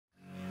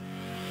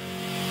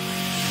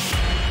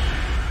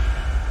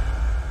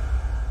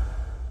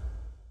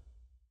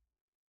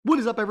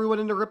What is up, everyone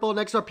in the Ripple and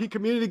XRP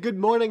community? Good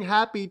morning.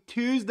 Happy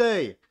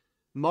Tuesday.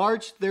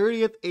 March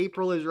 30th.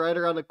 April is right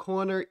around the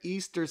corner.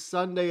 Easter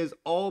Sunday is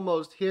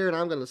almost here, and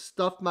I'm going to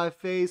stuff my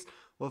face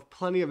with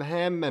plenty of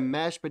ham and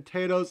mashed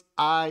potatoes.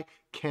 I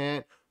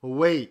can't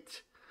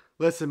wait.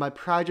 Listen, my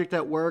project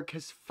at work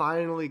has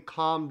finally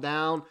calmed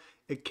down.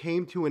 It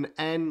came to an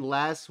end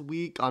last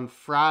week on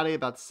Friday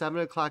about 7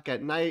 o'clock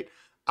at night.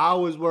 I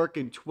was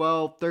working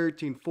 12,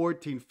 13,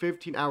 14,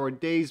 15-hour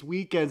days,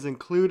 weekends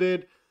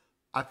included.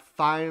 I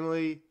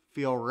finally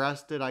feel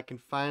rested. I can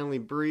finally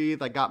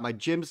breathe. I got my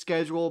gym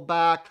schedule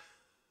back.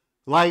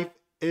 Life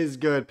is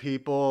good,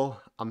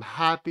 people. I'm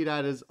happy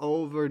that is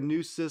over.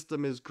 New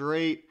system is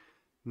great.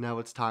 Now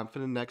it's time for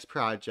the next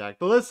project.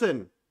 But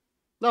listen,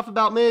 enough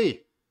about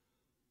me.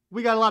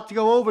 We got a lot to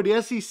go over. The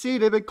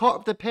SEC, they've been caught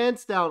with their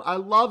pants down. I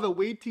love it.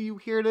 Wait till you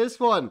hear this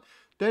one.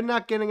 They're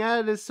not getting out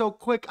of this so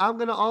quick. I'm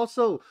going to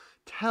also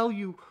tell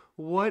you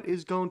what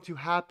is going to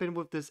happen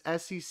with this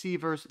SEC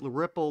versus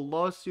Ripple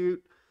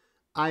lawsuit.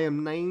 I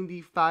am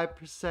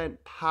 95%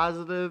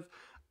 positive.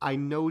 I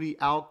know the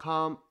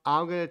outcome.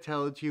 I'm going to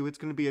tell it to you. It's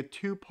going to be a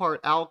two-part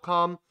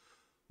outcome.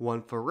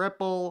 One for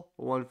Ripple,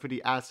 one for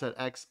the asset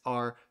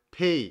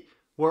XRP.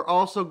 We're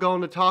also going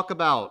to talk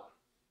about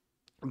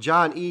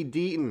John E.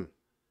 Deaton.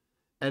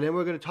 And then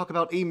we're going to talk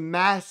about a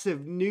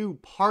massive new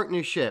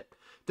partnership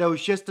that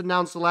was just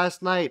announced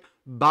last night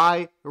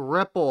by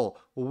Ripple.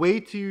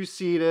 Wait till you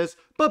see this.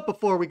 But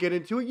before we get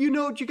into it, you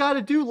know what you got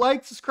to do.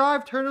 Like,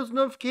 subscribe, turn those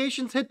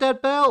notifications, hit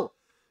that bell.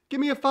 Give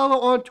me a follow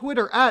on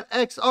Twitter at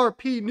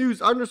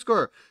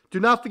XRPnews_. Do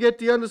not forget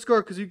the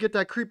underscore because you get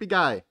that creepy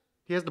guy.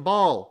 He has the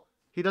ball.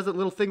 He does that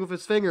little thing with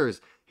his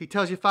fingers. He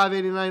tells you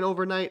 589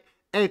 overnight.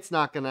 It's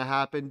not going to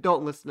happen.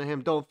 Don't listen to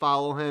him. Don't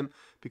follow him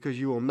because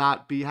you will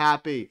not be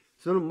happy.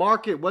 So the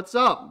market, what's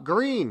up?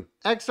 Green.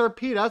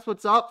 XRP, that's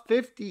what's up.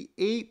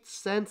 58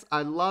 cents.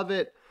 I love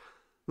it.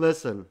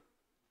 Listen,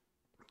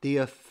 the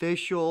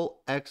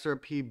official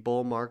XRP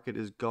bull market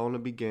is going to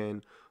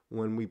begin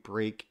when we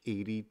break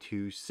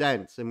 82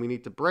 cents. And we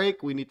need to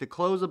break. We need to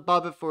close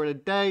above it for the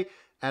day.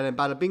 And then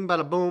bada bing,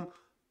 bada boom,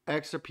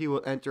 XRP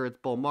will enter its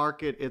bull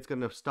market. It's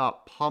going to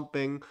stop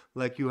pumping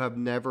like you have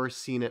never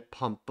seen it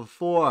pump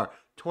before.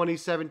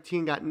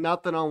 2017 got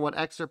nothing on what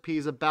XRP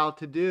is about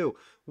to do.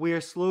 We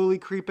are slowly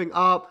creeping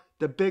up.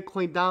 The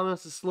Bitcoin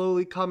dominance is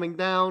slowly coming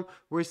down.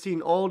 We're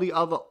seeing all the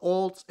other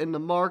alts in the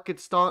market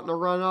starting to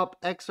run up.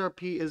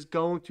 XRP is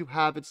going to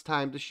have its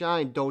time to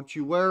shine. Don't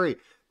you worry.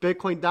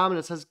 Bitcoin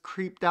dominance has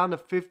creeped down to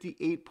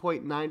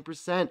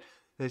 58.9%.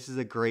 This is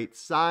a great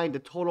sign. The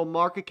total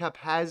market cap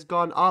has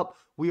gone up.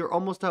 We are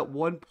almost at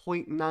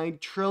 1.9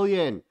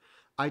 trillion.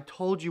 I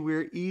told you we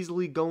are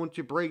easily going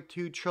to break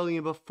 2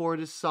 trillion before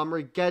the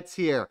summer gets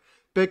here.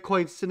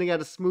 Bitcoin sitting at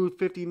a smooth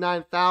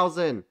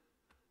 59,000.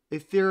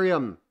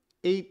 Ethereum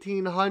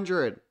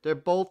 1,800. They're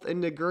both in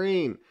the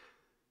green.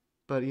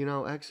 But you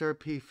know,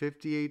 XRP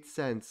 58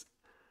 cents.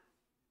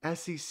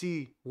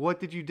 SEC, what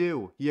did you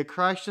do? You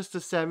crashed us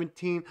to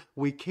 17.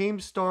 We came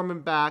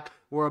storming back.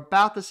 We're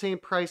about the same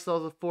price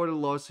level before the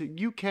lawsuit.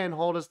 You can't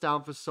hold us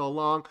down for so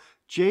long.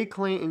 Jay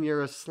Clayton,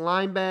 you're a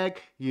slime bag.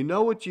 You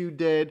know what you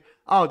did.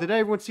 Oh, did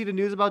everyone see the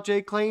news about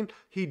Jay Clayton?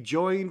 He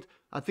joined,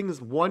 I think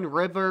it's One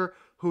River,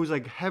 who's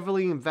like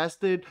heavily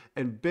invested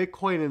in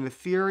Bitcoin and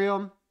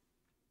Ethereum.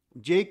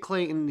 Jay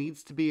Clayton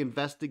needs to be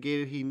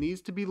investigated. He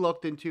needs to be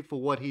looked into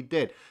for what he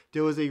did.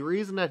 There was a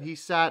reason that he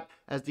sat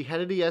as the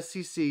head of the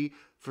SEC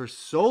for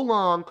so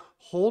long,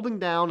 holding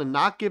down and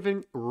not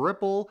giving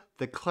Ripple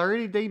the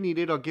clarity they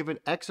needed or giving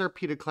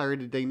XRP the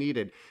clarity they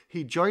needed.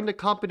 He joined a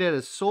company that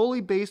is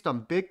solely based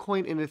on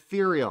Bitcoin and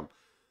Ethereum.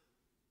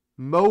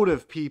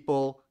 Motive,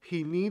 people.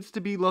 He needs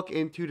to be looked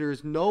into.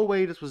 There's no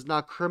way this was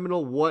not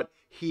criminal what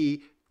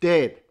he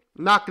did.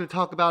 I'm not going to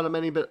talk about him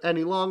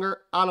any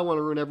longer. I don't want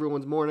to ruin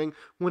everyone's morning.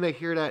 When they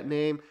hear that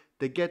name,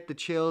 they get the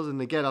chills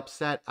and they get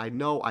upset. I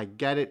know, I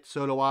get it.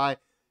 So do I.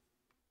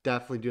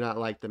 Definitely do not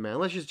like the man.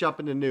 Let's just jump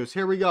into news.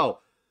 Here we go.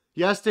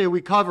 Yesterday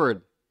we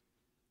covered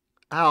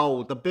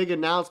how the big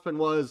announcement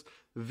was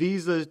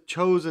Visa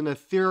chosen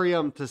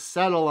Ethereum to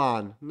settle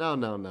on.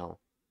 No.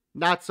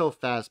 Not so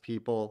fast,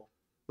 people.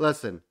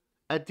 Listen,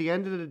 at the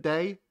end of the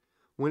day,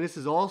 when this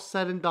is all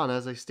said and done,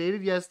 as I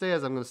stated yesterday,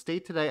 as I'm going to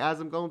state today, as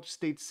I'm going to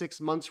state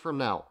 6 months from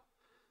now,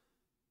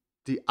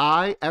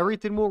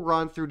 everything will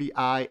run through the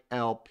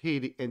ILP,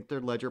 the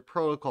Interledger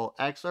Protocol.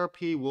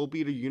 XRP will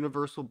be the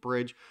universal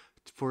bridge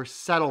for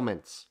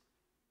settlements.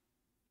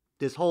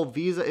 This whole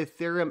Visa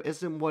Ethereum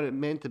isn't what it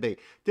meant to be.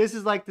 This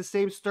is like the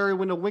same story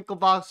when the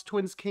Winklevoss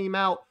twins came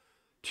out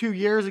 2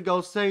 years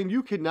ago saying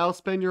you can now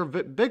spend your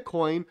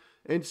Bitcoin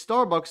in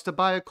Starbucks to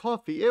buy a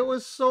coffee. It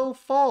was so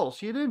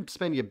false. You didn't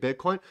spend your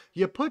Bitcoin.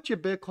 You put your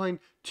Bitcoin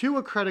to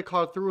a credit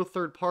card through a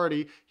third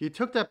party. You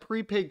took that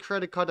prepaid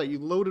credit card that you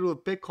loaded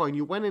with Bitcoin.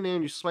 You went in there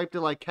and you swiped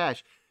it like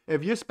cash.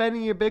 If you're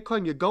spending your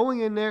Bitcoin, you're going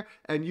in there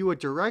and you are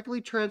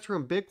directly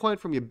transferring Bitcoin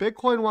from your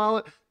Bitcoin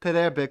wallet to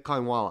their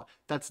Bitcoin wallet.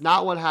 That's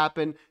not what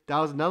happened. That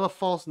was another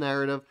false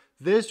narrative.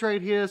 This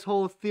right here, this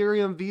whole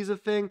Ethereum Visa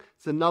thing,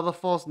 it's another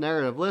false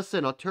narrative.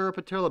 Listen, Arturo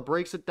Patilla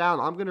breaks it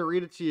down. I'm going to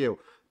read it to you.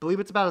 believe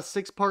it's about a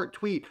 6-part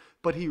tweet,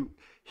 but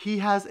he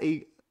has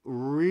a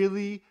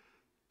really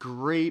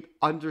great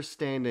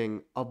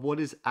understanding of what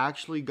is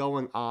actually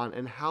going on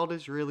and how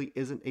this really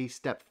isn't a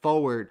step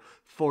forward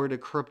for the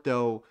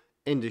crypto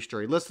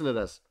industry. Listen to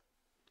this.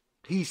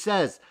 He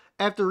says,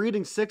 after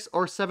reading 6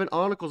 or 7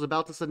 articles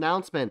about this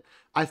announcement,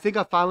 I think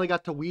I finally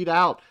got to weed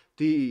out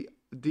the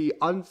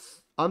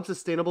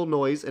unsustainable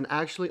noise and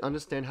actually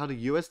understand how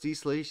the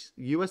USDC/USD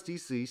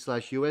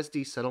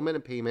settlement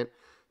and payment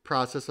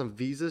process on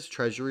Visa's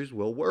treasuries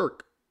will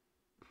work.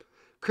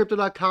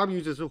 Crypto.com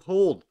users who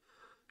hold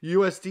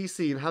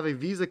USDC and have a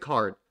Visa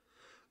card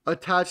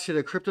attached to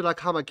the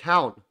Crypto.com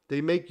account,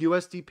 they make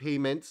USD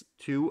payments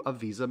to a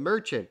Visa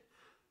merchant.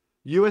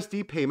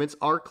 USD payments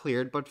are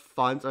cleared, but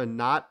funds are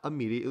not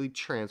immediately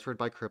transferred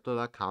by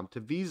Crypto.com to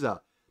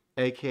Visa,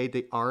 aka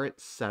they aren't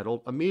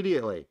settled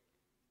immediately.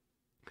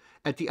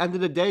 At the end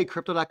of the day,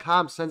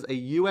 Crypto.com sends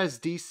a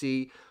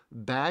USDC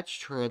batch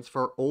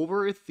transfer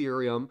over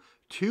Ethereum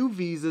to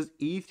Visa's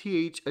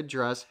ETH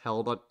address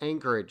held on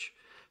Anchorage,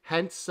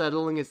 hence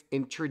settling its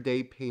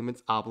intraday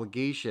payments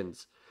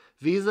obligations.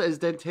 Visa is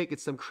then taking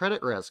some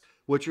credit risk,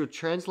 which will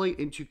translate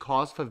into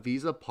costs for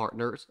Visa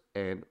partners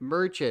and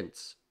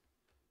merchants.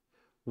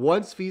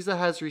 Once Visa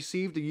has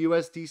received the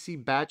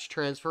USDC batch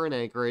transfer in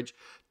Anchorage,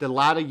 the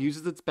latter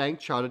uses its bank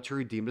charter to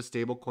redeem the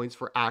stablecoins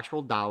for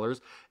actual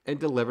dollars and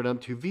deliver them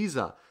to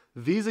Visa.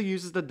 Visa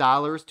uses the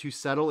dollars to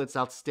settle its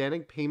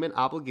outstanding payment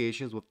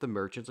obligations with the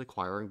merchants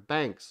acquiring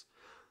banks.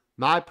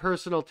 My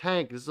personal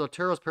take, this is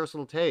Arturo's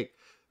personal take,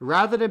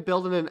 rather than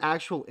building an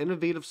actual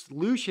innovative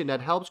solution that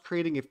helps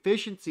creating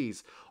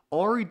efficiencies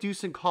or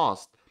reducing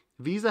costs,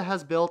 Visa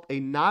has built a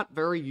not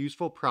very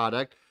useful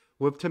product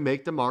to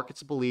make the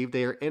markets believe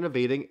they are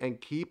innovating and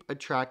keep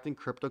attracting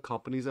crypto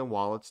companies and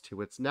wallets to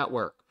its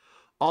network.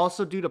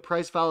 Also, due to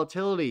price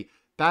volatility,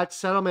 batch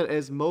settlement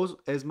is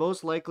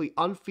most likely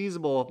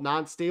unfeasible of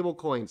non-stable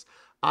coins.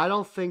 I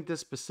don't think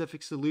this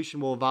specific solution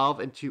will evolve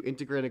into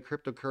integrated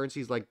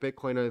cryptocurrencies like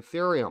Bitcoin or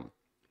Ethereum.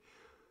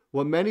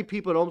 What many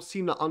people don't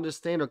seem to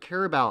understand or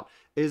care about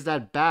is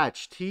that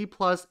batch T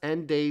plus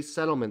N days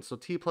settlements, so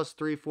T plus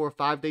 3, 4,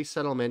 5 day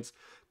settlements,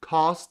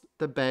 cost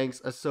the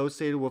banks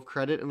associated with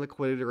credit and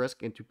liquidity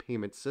risk into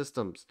payment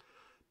systems.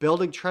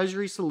 Building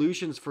treasury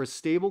solutions for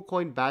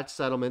stablecoin batch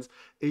settlements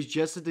is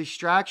just a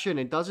distraction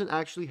and doesn't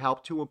actually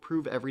help to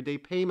improve everyday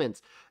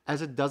payments,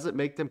 as it doesn't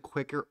make them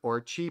quicker or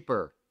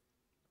cheaper.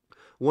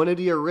 One of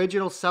the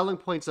original selling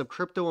points of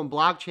crypto and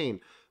blockchain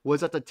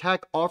was that the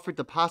tech offered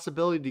the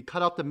possibility to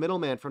cut out the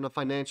middleman from the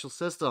financial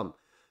system.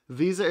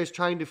 Visa is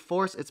trying to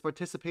force its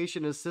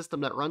participation in a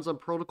system that runs on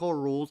protocol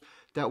rules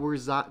that were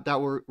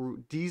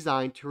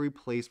designed to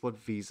replace what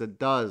Visa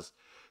does.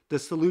 The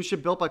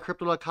solution built by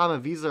Crypto.com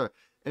and Visa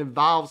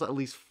involves at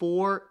least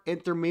 4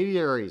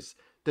 intermediaries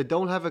that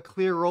don't have a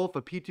clear role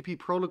for P2P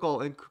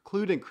protocol,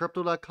 including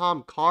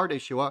Crypto.com card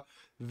issuer,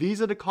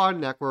 Visa the card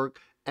network,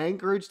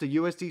 Anchorage the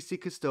USDC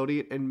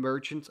custodian, and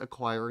merchants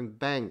acquiring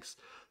banks.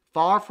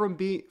 Far from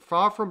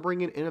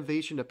bringing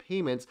innovation to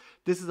payments,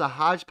 this is a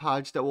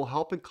hodgepodge that will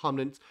help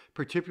incumbents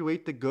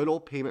perpetuate the good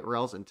old payment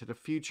rails into the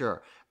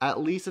future, at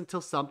least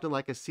until something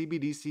like a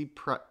CBDC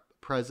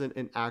present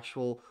an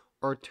actual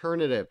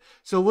alternative.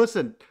 So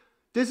listen,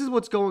 this is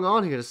what's going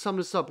on here. To sum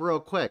this up real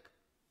quick,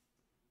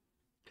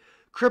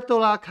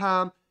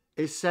 Crypto.com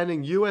is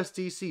sending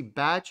USDC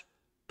batch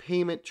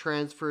payment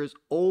transfers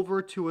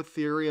over to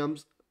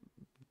Ethereum's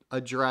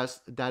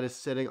address that is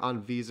sitting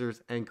on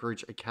Visa's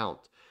Anchorage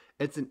account.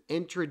 It's an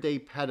intraday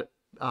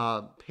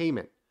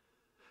payment.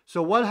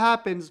 So what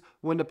happens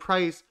when the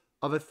price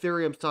of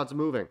Ethereum starts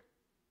moving?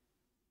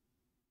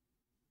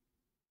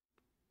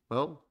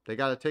 Well, they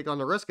got to take on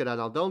the risk of that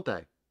now, don't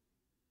they?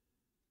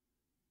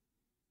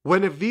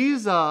 When a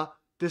Visa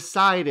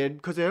decided,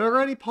 because they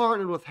already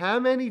partnered with how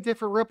many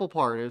different Ripple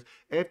partners,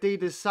 if they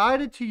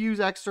decided to use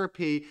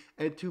XRP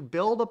and to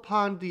build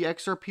upon the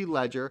XRP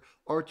ledger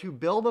or to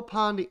build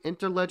upon the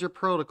interledger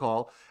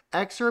protocol,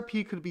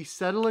 XRP could be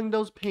settling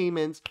those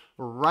payments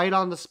right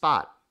on the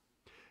spot.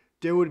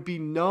 There would be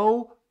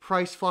no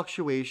price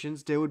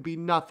fluctuations. There would be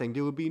nothing.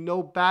 There would be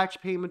no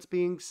batch payments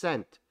being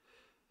sent.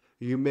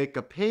 You make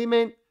a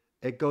payment,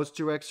 it goes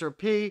through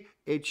XRP,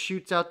 it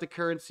shoots out the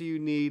currency you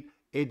need,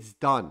 it's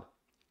done.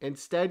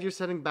 Instead, you're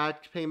sending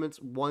batch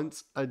payments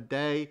once a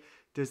day.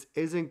 This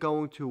isn't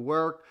going to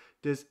work.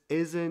 This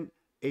isn't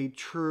a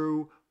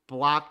true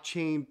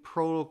blockchain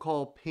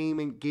protocol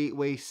payment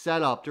gateway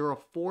setup. There are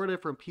 4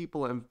 different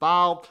people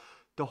involved.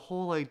 The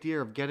whole idea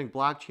of getting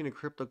blockchain and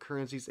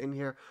cryptocurrencies in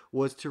here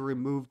was to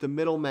remove the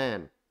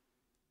middleman.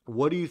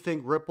 What do you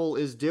think Ripple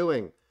is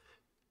doing?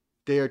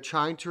 They are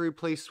trying to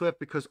replace Swift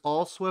because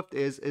all Swift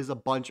is a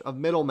bunch of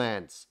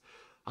middlemans.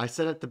 I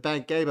sent it to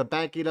Bank A, but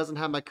Bank A doesn't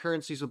have my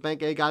currency, so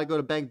Bank A got to go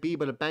to Bank B,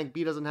 but if Bank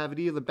B doesn't have it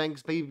either,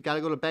 Bank B got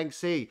to go to Bank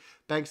C.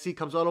 Bank C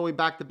comes all the way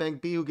back to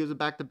Bank B, who gives it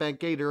back to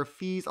Bank A. There are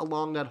fees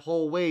along that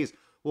whole ways.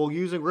 Well,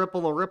 using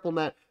Ripple or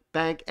RippleNet,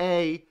 Bank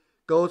A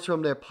goes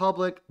from their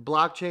public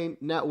blockchain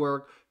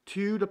network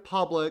to the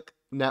public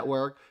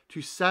network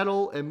to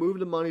settle and move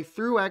the money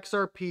through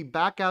XRP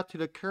back out to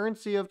the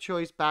currency of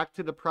choice, back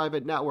to the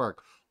private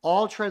network.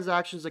 All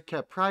transactions are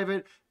kept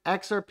private.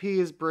 XRP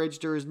is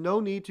bridged. There is no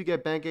need to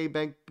get Bank A,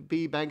 Bank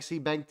B, Bank C,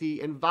 Bank D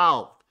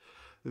involved.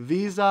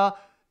 Visa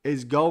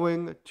is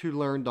going to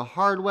learn the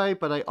hard way,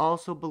 but I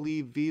also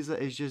believe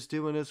Visa is just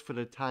doing this for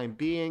the time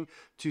being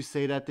to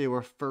say that they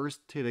were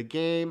first to the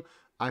game.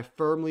 I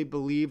firmly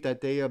believe that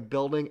they are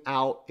building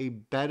out a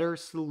better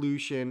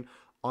solution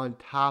on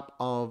top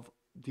of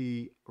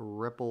the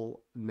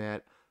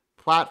RippleNet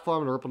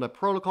platform, the RippleNet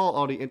protocol,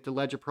 or the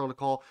Interledger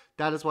protocol.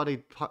 That is why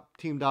they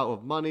teamed out with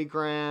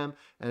MoneyGram,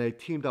 and they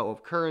teamed out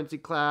with Currency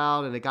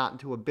Cloud, and they got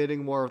into a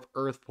bidding war with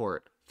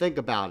Earthport. Think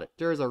about it.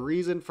 There is a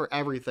reason for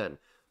everything.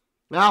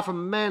 Now from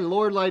a man,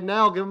 Lord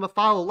Lionel, give him a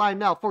follow.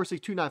 Lionel,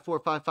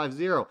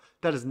 462945550.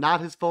 That is not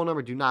his phone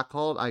number. Do not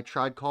call it. I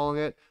tried calling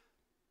it.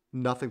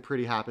 Nothing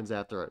pretty happens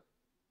after it.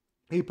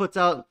 He puts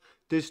out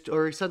this,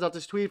 or he sends out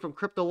this tweet from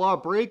Crypto Law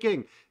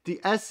breaking. The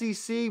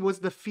SEC was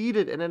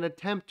defeated in an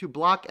attempt to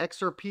block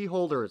XRP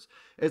holders.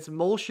 Its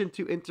motion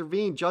to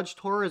intervene. Judge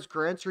Torres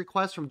grants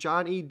request from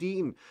John E.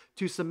 Deaton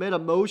to submit a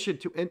motion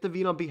to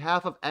intervene on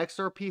behalf of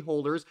XRP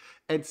holders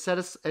and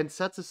sets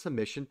a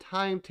submission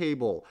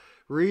timetable.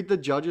 Read the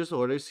judge's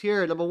orders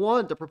here. Number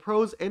 1, the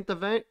proposed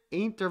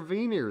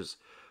interveners.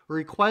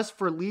 Request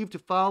for leave to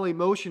file a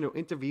motion to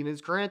intervene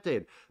is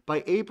granted.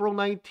 By April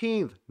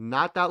 19th,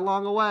 not that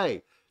long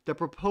away, the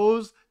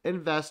proposed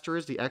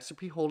investors, the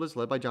XRP holders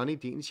led by Johnny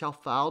Deaton, shall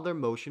file their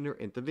motion to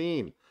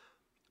intervene.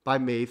 By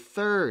May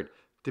 3rd,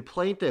 the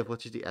plaintiff,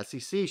 which is the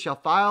SEC, shall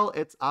file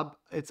its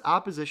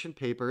opposition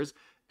papers,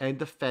 and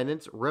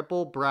defendants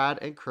Ripple, Brad,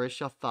 and Chris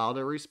shall file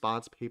their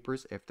response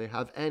papers if they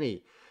have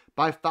any.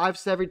 By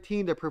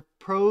 5/17, the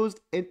proposed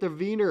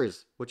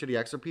interveners, which are the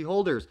XRP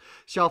holders,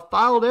 shall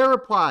file their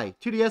reply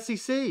to the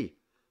SEC.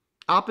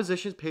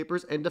 Opposition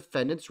papers and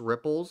defendants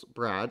Ripple's,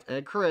 Brad's,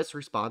 and Chris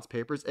response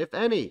papers, if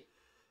any.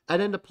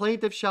 And then the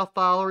plaintiff shall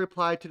file a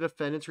reply to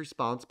defendants'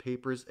 response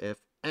papers, if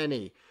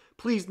any.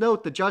 Please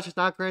note, the judge has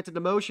not granted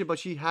the motion, but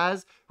she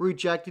has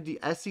rejected the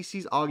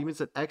SEC's arguments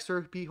that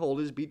XRP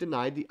holders be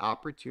denied the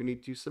opportunity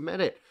to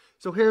submit it.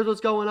 So here's what's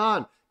going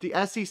on. The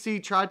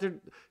SEC tried to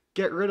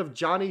get rid of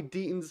Johnny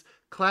Deaton's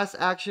class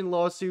action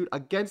lawsuit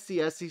against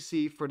the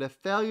SEC for the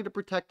failure to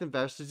protect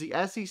investors. The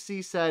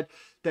SEC said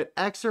that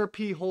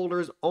XRP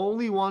holders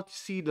only want to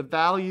see the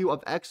value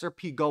of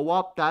XRP go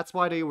up. That's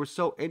why they were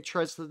so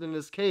interested in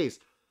this case.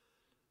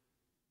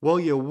 Well,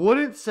 you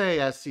wouldn't say,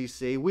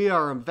 SEC, we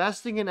are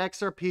investing in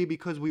XRP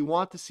because we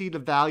want to see the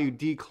value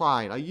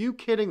decline. Are you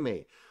kidding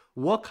me?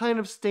 What kind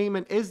of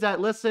statement is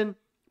that? Listen,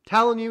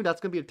 telling you, that's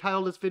going to be the title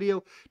of this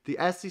video. The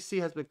SEC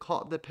has been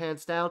caught the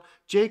pants down.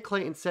 Jay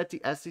Clayton set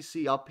the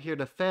SEC up here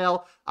to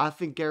fail. I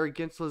think Gary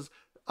Gensler's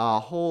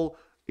whole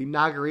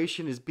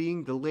inauguration is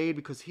being delayed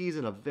because he's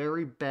in a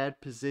very bad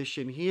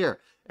position here.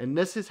 And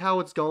this is how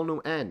it's going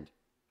to end.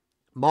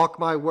 Mark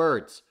my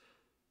words.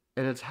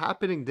 And it's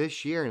happening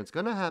this year, and it's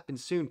going to happen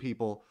soon,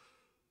 people.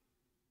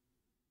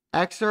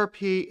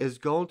 XRP is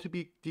going to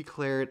be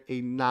declared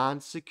a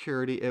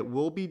non-security. It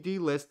will be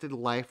delisted.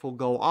 Life will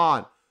go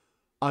on.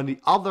 On the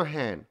other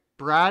hand,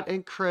 Brad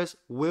and Chris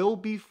will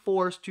be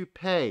forced to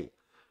pay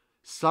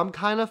some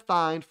kind of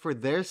fine for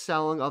their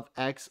selling of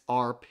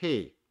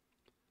XRP.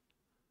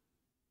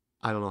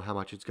 I don't know how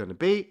much it's going to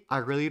be. I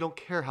really don't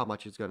care how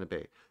much it's going to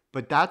be.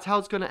 But that's how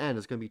it's going to end.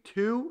 It's going to be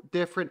two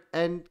different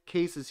end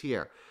cases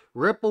here.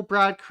 Ripple,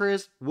 Brad,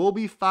 Chris will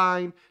be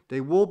fined. They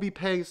will be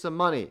paying some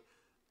money.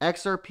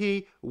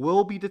 XRP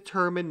will be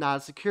determined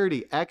not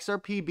security.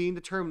 XRP being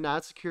determined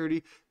not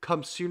security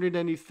comes sooner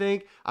than you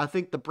think. I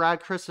think the Brad,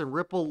 Chris, and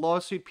Ripple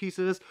lawsuit piece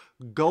of this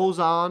goes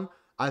on.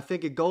 I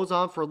think it goes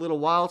on for a little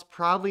while. It's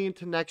probably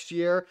into next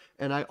year.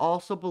 And I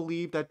also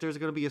believe that there's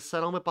going to be a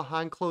settlement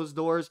behind closed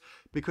doors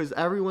because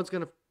everyone's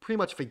going to pretty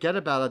much forget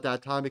about it at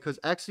that time because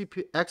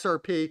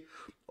XRP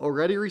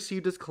already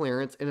received its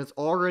clearance and it's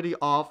already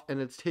off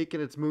and it's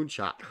taken its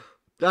moonshot.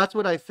 That's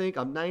what I think.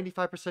 I'm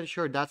 95%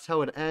 sure that's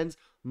how it ends.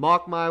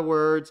 Mark my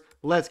words.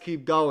 Let's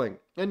keep going.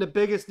 And the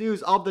biggest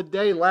news of the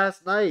day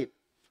last night,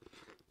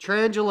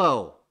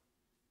 Trangelo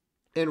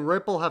and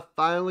Ripple have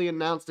finally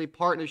announced a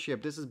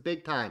partnership. This is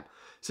big time.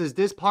 It says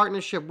this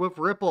partnership with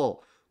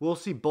Ripple will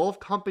see both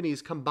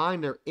companies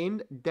combine their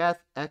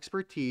in-depth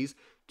expertise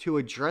to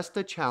address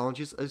the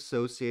challenges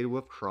associated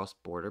with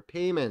cross-border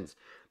payments.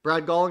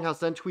 Brad Gallinghouse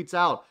then tweets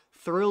out,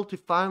 thrilled to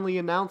finally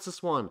announce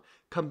this one.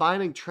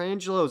 Combining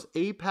Trangelo's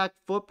APAC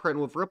footprint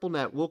with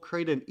RippleNet will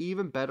create an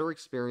even better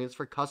experience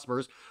for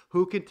customers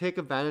who can take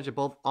advantage of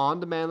both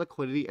on-demand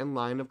liquidity and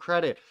line of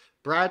credit.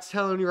 Brad's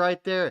telling you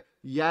right there,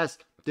 yes,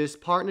 this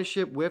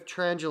partnership with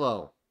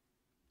Trangelo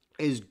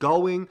is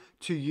going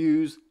to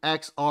use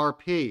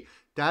XRP.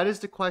 That is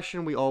the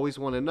question we always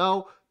want to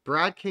know.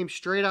 Brad came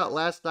straight out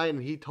last night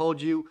and he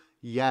told you,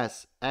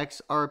 yes,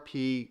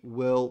 XRP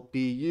will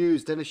be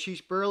used. Then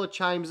Ashish Burla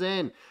chimes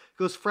in.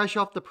 Goes fresh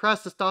off the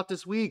press to start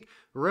this week.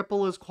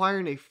 Ripple is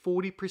acquiring a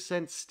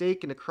 40%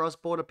 stake in the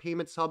cross-border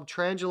payments hub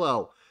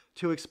Trangelo.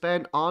 to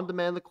expand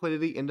on-demand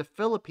liquidity in the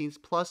Philippines,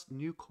 plus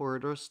new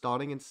corridors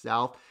starting in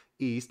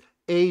Southeast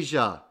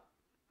Asia.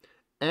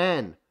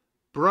 And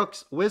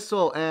Brooks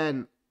Whistle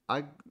and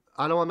I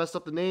know I messed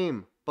up the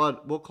name,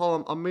 but we'll call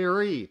him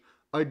Amiri,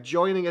 are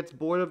joining its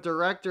board of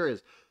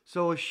directors.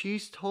 So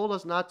she's told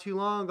us not too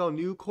long ago,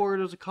 new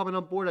corridors are coming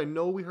on board. I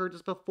know we heard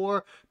this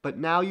before, but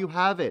now you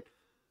have it.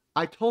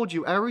 I told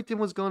you everything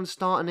was going to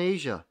start in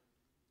Asia.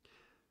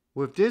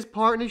 With this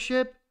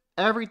partnership,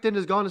 everything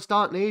is going to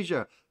start in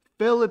Asia.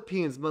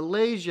 Philippines,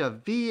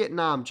 Malaysia,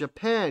 Vietnam,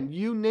 Japan,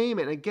 you name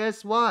it. And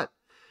guess what?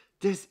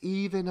 There's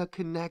even a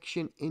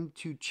connection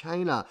into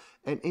China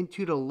and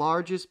into the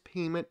largest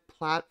payment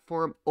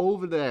platform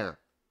over there.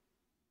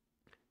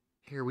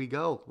 Here we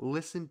go.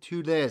 Listen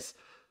to this.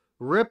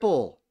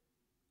 Ripple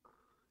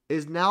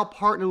is now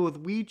partnered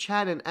with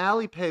WeChat and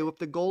AliPay with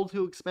the goal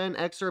to expand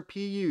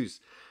XRP use.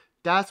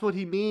 That's what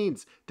he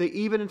means. They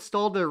even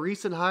installed their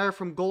recent hire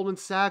from Goldman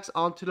Sachs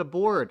onto the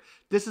board.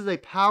 This is a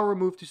power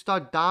move to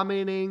start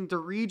dominating the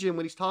region.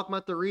 When he's talking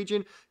about the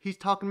region, he's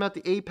talking about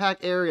the APAC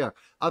area.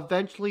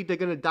 Eventually, they're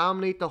going to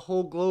dominate the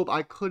whole globe.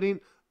 I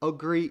couldn't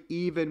agree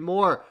even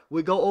more.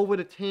 We go over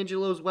to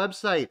Tangelo's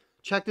website.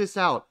 Check this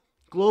out.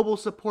 Global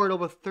support,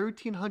 over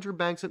 1,300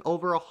 banks in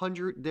over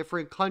 100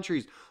 different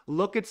countries.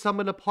 Look at some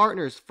of the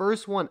partners.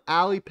 First one,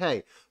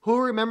 AliPay. Who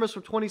remembers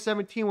from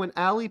 2017 when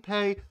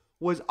AliPay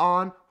was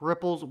on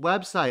Ripple's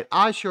website?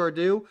 I sure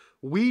do.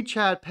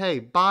 WeChat Pay,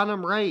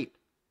 bottom right.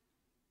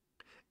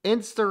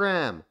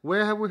 Instagram,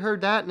 where have we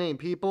heard that name,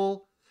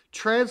 people?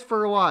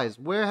 TransferWise,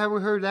 where have we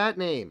heard that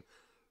name?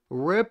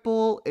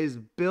 Ripple is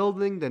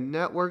building the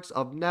networks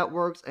of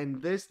networks,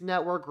 and this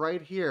network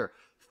right here,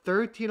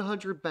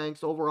 1,300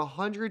 banks over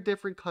 100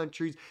 different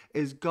countries,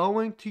 is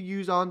going to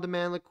use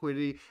on-demand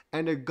liquidity,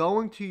 and they're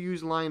going to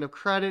use line of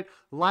credit.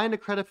 Line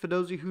of credit, for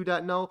those of you who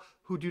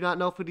do not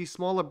know, for these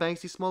smaller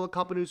banks, these smaller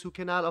companies who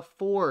cannot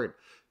afford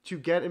to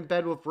get in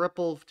bed with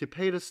Ripple to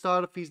pay the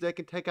startup fees, they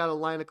can take out a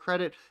line of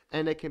credit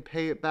and they can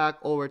pay it back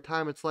over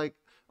time. It's like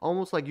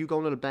almost like you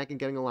going to the bank and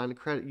getting a line of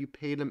credit. You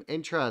pay them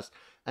interest.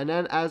 And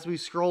then as we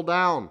scroll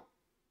down,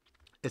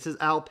 it says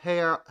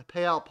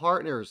payout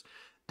partners.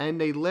 And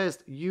they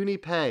list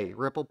UniPay,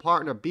 Ripple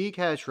partner,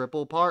 Bcash,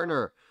 Ripple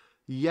partner,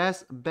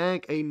 Yes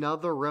Bank,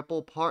 another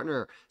Ripple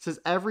partner. It says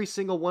every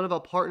single one of our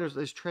partners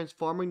is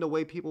transforming the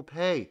way people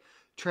pay.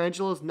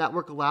 Trangelo's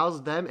network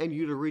allows them and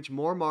you to reach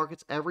more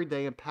markets every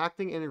day,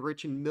 impacting and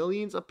enriching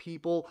millions of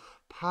people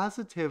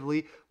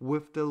positively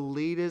with the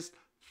latest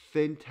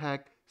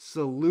fintech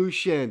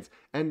solutions.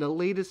 And the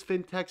latest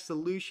fintech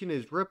solution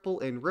is Ripple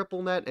and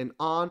RippleNet and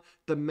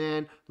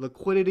on-demand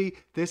liquidity.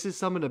 This is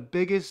some of the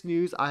biggest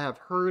news I have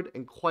heard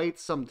in quite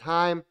some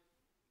time.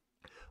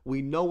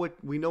 We know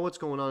what's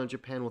going on in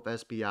Japan with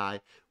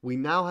SBI. We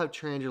now have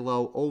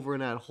Trangelo over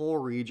in that whole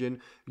region.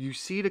 You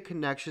see the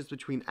connections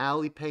between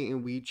AliPay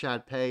and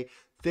WeChat Pay.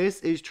 This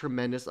is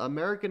tremendous.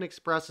 American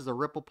Express is a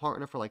Ripple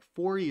partner for like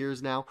 4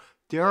 years now.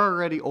 They're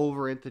already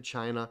over into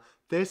China.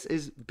 This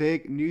is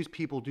big news,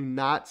 people. Do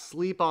not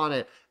sleep on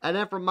it. And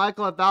then from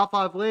Michael at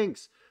Val5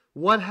 Links,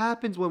 what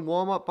happens when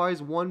Walmart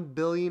buys $1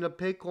 billion of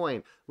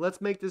Bitcoin?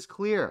 Let's make this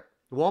clear.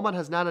 Walmart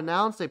has not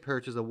announced a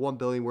purchase of $1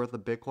 billion worth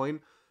of Bitcoin,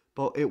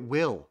 but it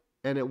will.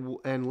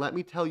 And let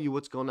me tell you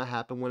what's going to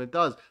happen when it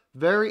does.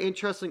 Very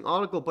interesting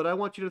article, but I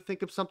want you to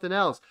think of something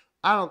else.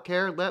 I don't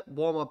care. Let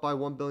Walmart buy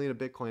 $1 billion of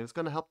Bitcoin. It's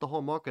going to help the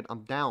whole market.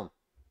 I'm down.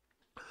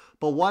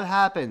 But what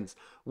happens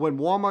when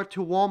Walmart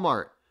to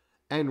Walmart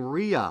and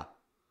RIA,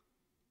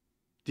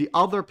 the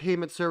other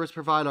payment service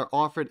provider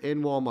offered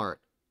in Walmart,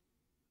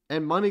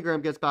 and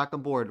MoneyGram gets back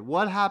on board?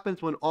 What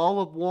happens when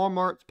all of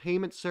Walmart's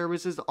payment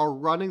services are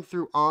running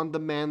through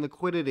on-demand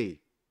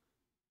liquidity?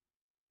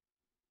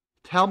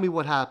 Tell me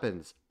what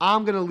happens.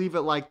 I'm going to leave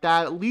it like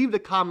that. Leave the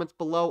comments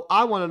below.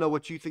 I want to know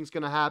what you think is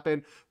going to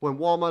happen when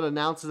Walmart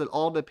announces that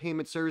all the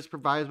payment service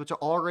providers, which are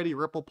already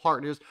Ripple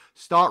partners,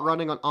 start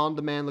running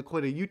on-demand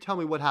liquidity. You tell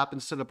me what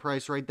happens to the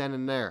price right then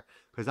and there,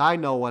 because I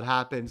know what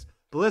happens.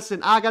 But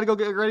listen, I got to go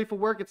get ready for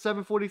work at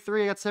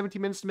 7:43. I got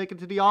 17 minutes to make it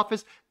to the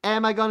office.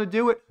 Am I going to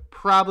do it?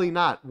 Probably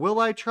not. Will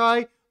I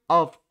try?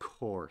 Of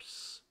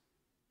course.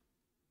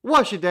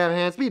 Wash your damn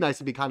hands. Be nice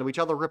and be kind to each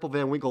other. Ripple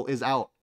Van Winkle is out.